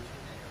కళాకారులు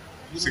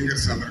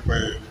సింగర్స్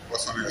అందరిపై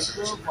కోసం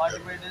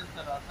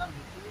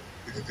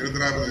ఇది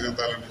తిరుతరాభివృద్ధి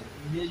చెందాలని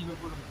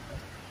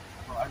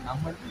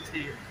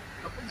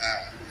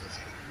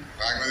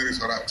రాగరంజని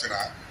స్వరార్చన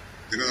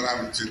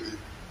దినదరామించింది.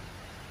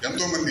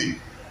 ఎంతో మంది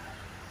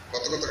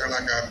కొత్త కొత్త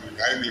కళాకారులు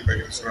గాయకులపై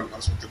గెలుచుకోవాలని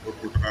మనస్ఫూర్తి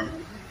కోరుకుంటున్నాను.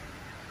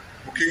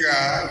 ముఖ్యంగా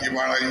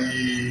ఇవాళ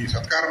ఈ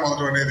సత్కారం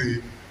మొదలు అనేది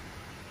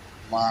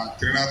మా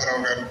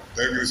త్రినాథరావు గారు,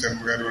 దేవగిరి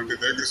శర్మ గారు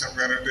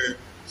అంటే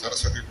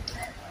సరస్వతి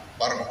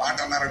వారు మాట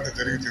అన్నారంటే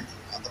జరిగింది.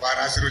 అంత బాగా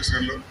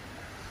ఆశీర్వచనంలో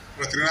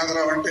ఇప్పుడు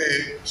త్రినాథరావు అంటే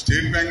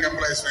స్టేట్ బ్యాంక్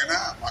ఎంప్లాయీస్ అయినా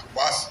మాకు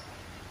బాస్.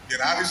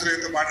 నేను ఆఫీసులో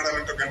అయితే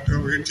మాట్లాడాలంటే గంట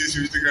వెయిట్ చేసి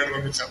విజిటింగ్ కార్డు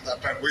పంపించి అంత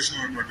అట్లాంటి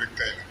పొజిషన్లో ఉన్నటువంటి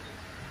వ్యక్తి ఆయన.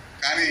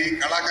 కానీ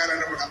కళాకారు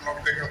అయినప్పుడు అందరూ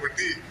ఒకటే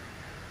కాబట్టి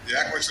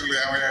ఏకవచనంలో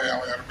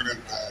 50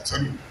 అనుకునేంత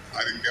చదువు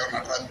అది కేవలం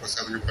నటరాజ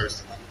ప్రసాద్గా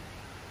భావిస్తున్నాను.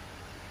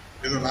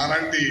 ఏదో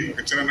నాలాంటి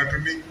ఒక చిన్న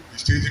నటుడిని ఈ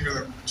స్టేజీ మీద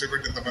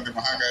కూర్చోబెట్టి ఇంతమంది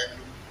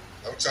మహాగాయకులు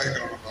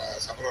ఔత్సాహికులు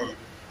సభలో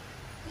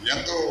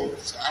ఎంతో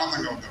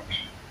ఆనందంగా ఉంటాం.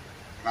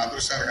 నా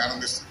అదృష్టానికి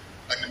ఆనందిస్తూ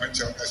అన్ని మంచి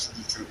అవకాశం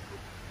ఇచ్చినందుకు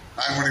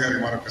నాగమణి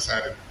గారికి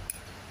మరొకసారి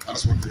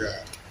మనస్ఫూర్తిగా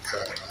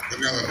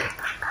ధన్యవాదాలు.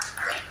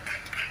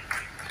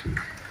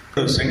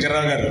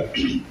 శంకర్రావు గారు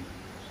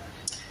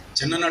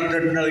చిన్న నటుడు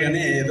అంటున్నాడు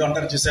కానీ ఏదో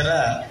అంటారు చూసారా,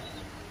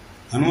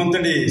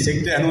 హనుమంతుడి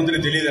శక్తి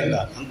హనుమంతుడికి తెలియదంట.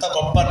 అంత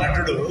గొప్ప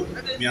నటుడు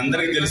మీ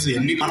అందరికీ తెలుసు.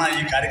 మన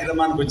ఈ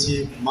కార్యక్రమానికి వచ్చి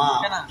మా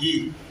ఈ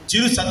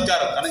చిరు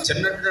సత్కారం, కానీ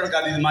చిన్న నటుడు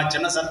కాదు, ఇది మా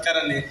చిన్న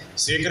సత్కారాన్ని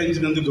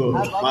స్వీకరించినందుకు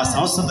మా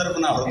సంస్థ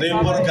తరఫున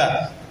హృదయపూర్వక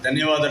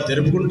ధన్యవాదాలు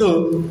తెలుపుకుంటూ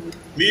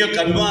మీ యొక్క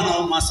అభిమానం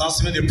మా సంస్థ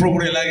మీద ఎప్పుడు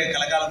కూడా ఇలాగే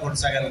కలకాలం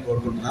కొనసాగాలని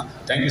కోరుకుంటున్నాం.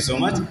 Thank you so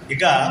much.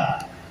 ఇక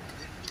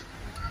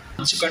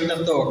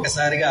మంచుకంఠంతో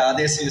ఒక్కసారిగా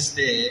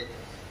ఆదేశిస్తే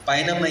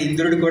పైన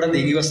ఇంద్రుడు కూడా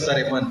దిగి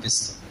వస్తారేమో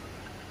అనిపిస్తుంది.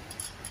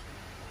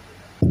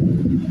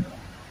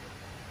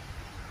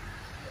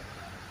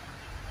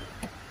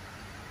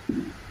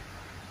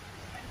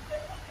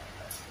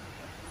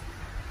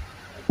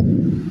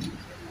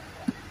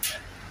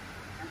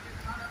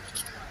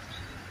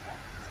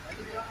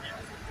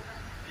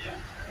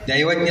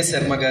 దైవజ్ఞ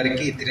శర్మ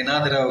గారికి,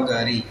 త్రినాథరావు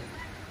గారి,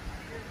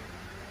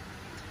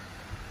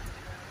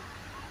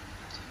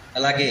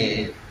 అలాగే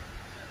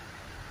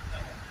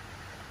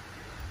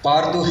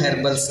పార్దు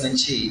హెర్బల్స్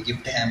నుంచి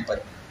గిఫ్ట్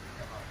హ్యాంపర్.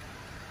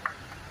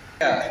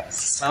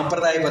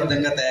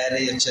 సాంప్రదాయబద్ధంగా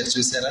తయారై వచ్చారు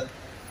చూసారా.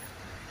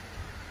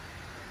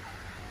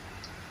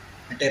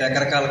 అంటే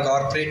రకరకాల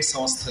కార్పొరేట్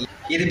సంస్థలు.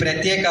 ఇది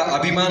ప్రత్యేక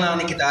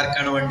అభిమానానికి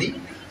తార్కాణం అండి.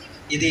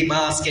 ఇది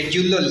మా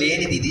స్కెడ్యూల్లో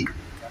లేనిది. ఇది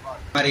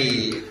మరి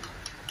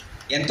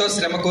ఎంతో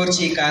శ్రమ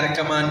కోర్చి ఈ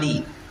కార్యక్రమాన్ని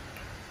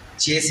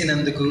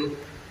చేసినందుకు,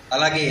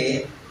 అలాగే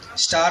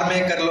స్టార్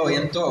మేకర్లో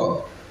ఎంతో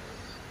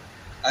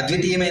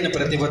అద్వితీయమైన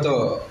ప్రతిభతో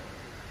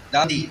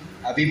దాని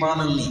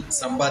అభిమానుల్ని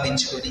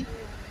సంపాదించుకొని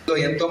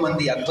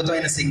ఎంతోమంది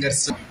అద్భుతమైన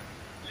సింగర్స్,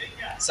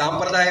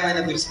 సాంప్రదాయమైన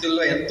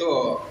దుస్తుల్లో ఎంతో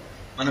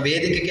మన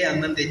వేదికకే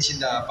అందం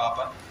తెచ్చింది ఆ పాప.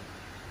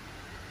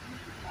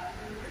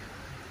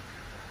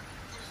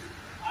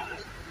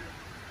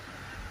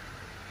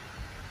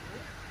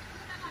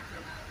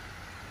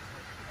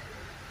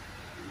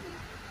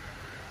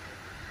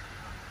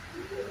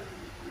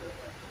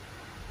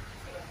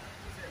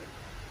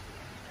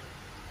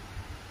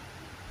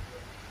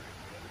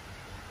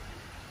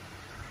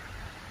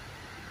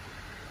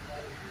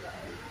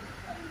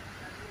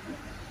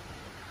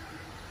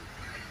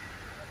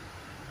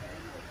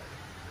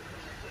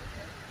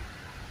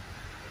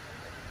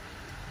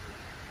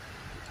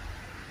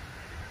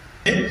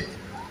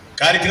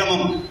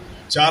 కార్యక్రమం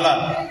చాలా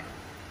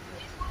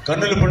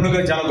కన్నుల పండుగ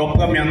చాలా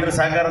గొప్పగా మీ అందరి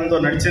సహకారంతో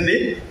నడిచింది.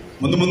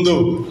 ముందు ముందు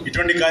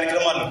ఇటువంటి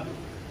కార్యక్రమాలు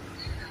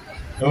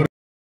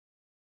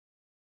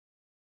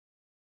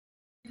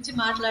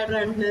మాట్లాడరు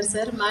అంటున్నారు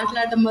సార్.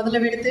 మాట్లాడడం మొదలు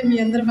పెడితే మీ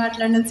అందరూ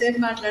మాట్లాడినంత సేపు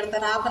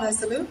మాట్లాడతారు, ఆపరు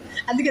అసలు.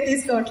 అందుకే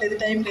తీసుకోవట్లేదు,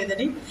 టైం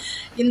లేదని.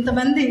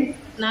 ఇంతమంది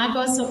నా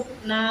కోసం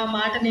నా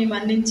మాటని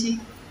మన్నించి,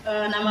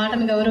 నా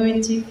మాటను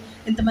గౌరవించి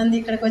ఇంతమంది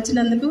ఇక్కడికి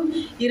వచ్చినందుకు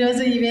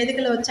ఈరోజు ఈ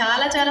వేదికలో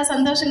చాలా చాలా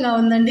సంతోషంగా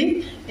ఉందండి.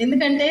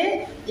 ఎందుకంటే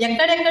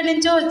ఎక్కడెక్కడి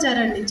నుంచో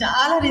వచ్చారండి,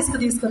 చాలా రిస్క్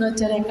తీసుకొని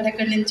వచ్చారు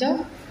ఎక్కడెక్కడి నుంచో.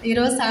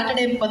 ఈరోజు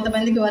సాటర్డే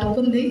కొంతమందికి వర్క్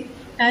ఉంది,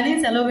 కానీ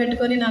సెలవు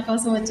పెట్టుకొని నా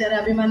కోసం వచ్చారు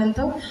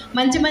అభిమానంతో.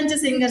 మంచి మంచి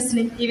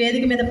సింగర్స్ని ఈ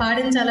వేదిక మీద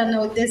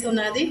పాడించాలన్న ఉద్దేశం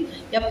నాది.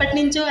 ఎప్పటి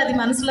నుంచో అది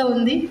మనసులో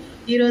ఉంది,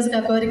 ఈరోజుకి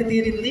ఆ కోరిక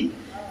తీరింది.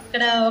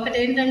 ఇక్కడ ఒకటి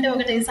ఏంటంటే,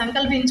 ఒకటి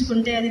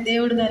సంకల్పించుకుంటే అది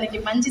దేవుడు, దానికి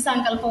మంచి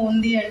సంకల్పం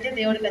ఉంది అంటే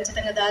దేవుడు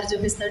ఖచ్చితంగా దారి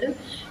చూపిస్తాడు.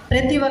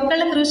 ప్రతి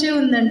ఒక్కళ్ళ కృషి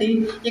ఉందండి.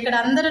 ఇక్కడ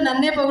అందరూ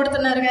నన్నే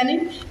పొగుడుతున్నారు, కానీ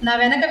నా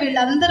వెనక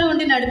వీళ్ళందరూ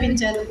ఉండి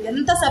నడిపించారు.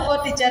 ఎంత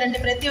సపోర్ట్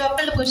ఇచ్చారంటే ప్రతి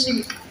ఒక్కళ్ళు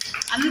పుషింగ్,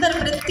 అందరూ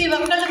ప్రతి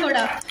ఒక్కళ్ళు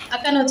కూడా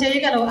అక్క నువ్వు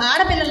చేయగలవు.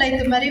 ఆడపిల్లలు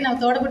అయితే మరి నాకు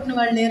తోడబుట్టిన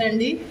వాళ్ళు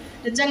లేరండి.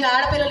 నిజంగా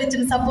ఆడపిల్లలు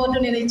ఇచ్చిన సపోర్టు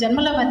నేను ఈ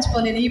జన్మలో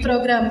మర్చిపోలేను. ఈ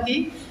ప్రోగ్రామ్కి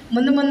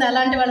ముందు ముందు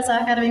అలాంటి వాళ్ళ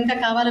సహకారం ఇంకా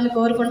కావాలని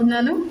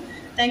కోరుకుంటున్నాను.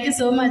 థ్యాంక్ యూ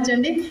సో మచ్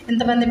అండి.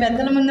 ఇంతమంది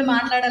పెద్దల ముందు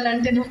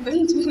మాట్లాడాలంటే నాకు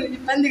కొంచెం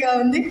ఇబ్బందిగా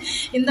ఉంది.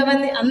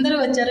 ఇంతమంది అందరూ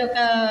వచ్చారు. ఒక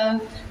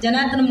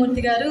జనార్దన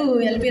మూర్తి గారు,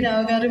 ఎల్పి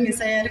రావు గారు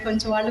మిస్ అయ్యారు,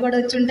 కొంచెం వాళ్ళు కూడా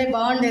వచ్చి ఉంటే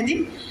బాగుండేది.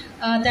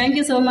 Thank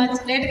you so much.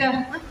 లేట్గా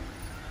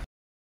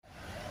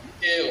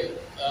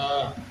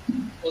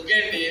ఓకే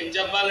అండి. ఏం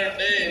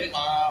చెప్పాలంటే,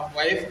 మా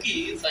వైఫ్కి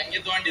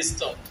సంగీతం అంటే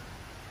ఇష్టం.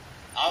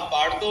 ఆమె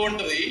పాడుతూ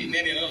ఉంటుంది,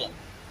 నేను వినను.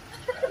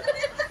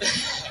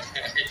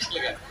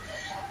 యాక్చువల్గా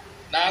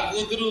నా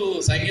కూతురు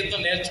సంగీతం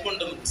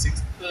నేర్చుకుంటుంది,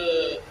 6th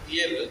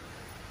ఇయర్.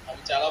 ఆమె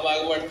చాలా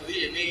బాగా పాడుతుంది.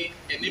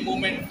 ఎనీ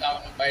మూమెంట్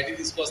ఆమె బయటికి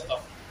తీసుకొస్తాం.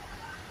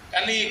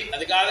 కానీ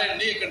అది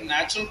కాదండి, ఇక్కడ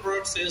న్యాచురల్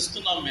ప్రొడక్ట్స్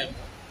వేస్తున్నాం మేము.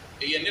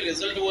 ఇవన్నీ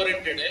రిజల్ట్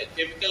ఓరియంటెడ్,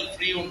 కెమికల్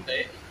ఫ్రీ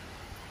ఉంటాయి.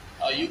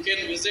 యూ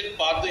కెన్ విజిట్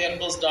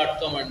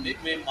parduherbals.com అండి.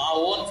 మేము మా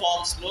ఓన్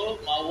ఫార్మ్స్లో,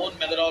 మా own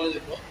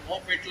మెథడాలజీలో, no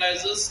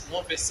fertilisers,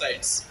 no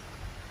pesticides.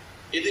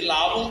 ఇది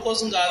లాభం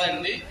కోసం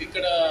కాదండి.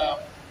 ఇక్కడ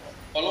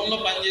పొలంలో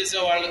పనిచేసే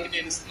వాళ్ళకి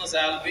నేను ఇస్తున్న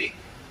salary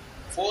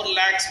 4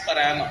 lakhs per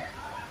annum,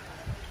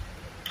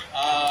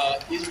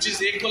 which is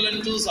equivalent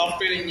to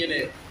software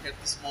engineer at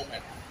this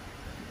moment.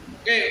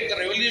 Okay, ఒక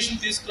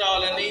రెవల్యూషన్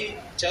తీసుకురావాలని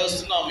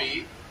చేస్తున్నాము.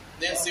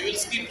 నేను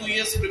సివిల్స్కి 2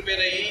 years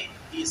ప్రిపేర్ అయ్యి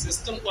ఈ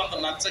సిస్టమ్ కొంత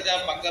నచ్చగా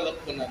పక్క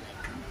తప్పుకున్నాను.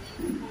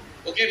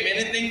 Okay,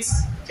 many things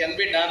can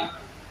be done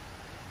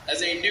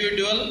as a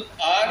individual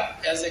are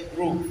as a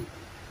group.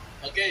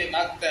 Okay,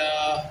 నాకు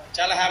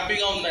చాలా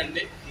హ్యాపీగా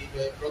ఉందండి ఈ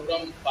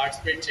ప్రోగ్రామ్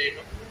పార్టిసిపేట్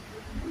చేయడం.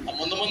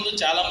 ముందు ముందు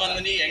చాలా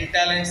మందిని, యంగ్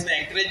టాలెంట్స్ని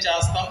ఎంకరేజ్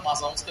చేస్తాం మా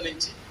సంస్థ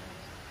నుంచి.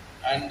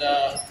 అండ్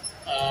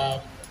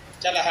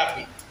చాలా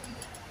హ్యాపీ.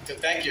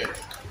 Thank you.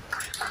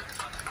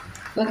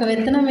 ఒక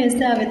విత్తనం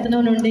వేస్తే ఆ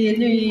విత్తనం నుండి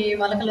ఎన్ని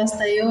మొలకలు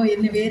వస్తాయో,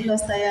 ఎన్ని వేర్లు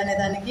వస్తాయో అనే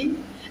దానికి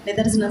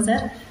నిదర్శనం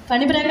సార్.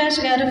 ఫణి ప్రకాష్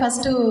గారు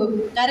ఫస్ట్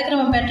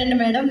కార్యక్రమం పెట్టండి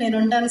మేడం, నేను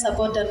ఉంటాను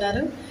సపోర్ట్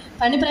అన్నారు.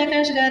 ఫణి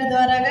ప్రకాష్ గారి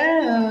ద్వారాగా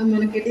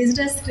మనకి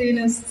డిజిటల్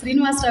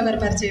శ్రీనివాసరావు గారు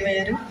పరిచయం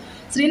అయ్యారు.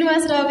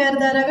 శ్రీనివాసరావు గారి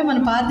ద్వారాగా మన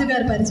పార్థు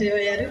గారు పరిచయం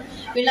అయ్యారు.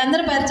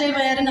 వీళ్ళందరూ పరిచయం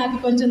అయ్యారు. నాకు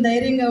కొంచెం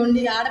ధైర్యంగా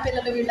ఉండి,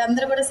 ఆడపిల్లలు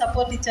వీళ్ళందరూ కూడా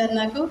సపోర్ట్ ఇచ్చారు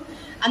నాకు.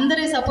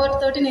 అందరి సపోర్ట్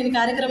తోటి నేను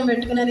కార్యక్రమం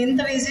పెట్టుకున్నాను.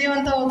 ఇంత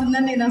విజయవంతం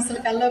అవుతుందని నేను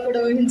అసలు కల్లో కూడా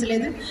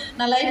ఊహించలేదు.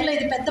 నా లైఫ్లో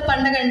ఇది పెద్ద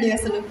పండగ అండి.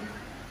 అసలు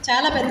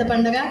చాలా పెద్ద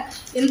పండుగ.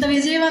 ఇంత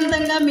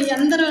విజయవంతంగా మీ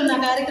అందరూ నా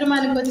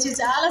కార్యక్రమానికి వచ్చి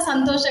చాలా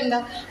సంతోషంగా,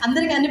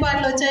 అందరికీ అన్ని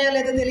పాటలు వచ్చాయో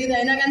లేదో తెలియదు,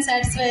 అయినా కానీ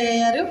సాటిస్ఫై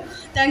అయ్యారు.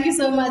 Thank you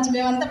so much.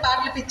 మేమంతా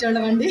పాటలు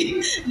పిచ్చోళ్ళం అండి.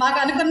 మాకు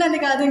అనుకున్నది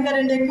కాదు, ఇంకా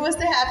 2 ఎక్కువ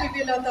వస్తే హ్యాపీ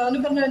ఫీల్ అవుతాం,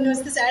 అనుకున్నవన్నీ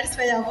వస్తే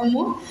సాటిస్ఫై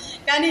అవ్వము.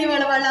 కానీ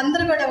ఇవాళ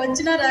వాళ్ళందరూ కూడా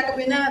వచ్చినా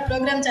రాకపోయినా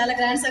ప్రోగ్రామ్ చాలా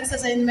గ్రాండ్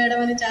సక్సెస్ అయింది మేడం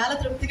అని చాలా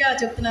తృప్తిగా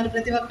చెప్తున్నారు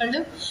ప్రతి ఒక్కళ్ళు.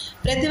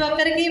 ప్రతి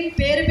ఒక్కరికి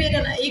పేరు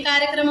పేరున, ఈ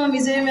కార్యక్రమం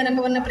విజయం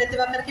వెనుక ఉన్న ప్రతి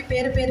ఒక్కరికి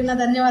పేరు పేరున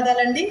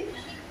ధన్యవాదాలండి.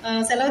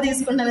 సెలవు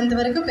తీసుకుంటాను.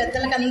 ఇంతవరకు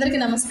పెద్దలకు అందరికీ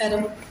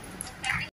నమస్కారం.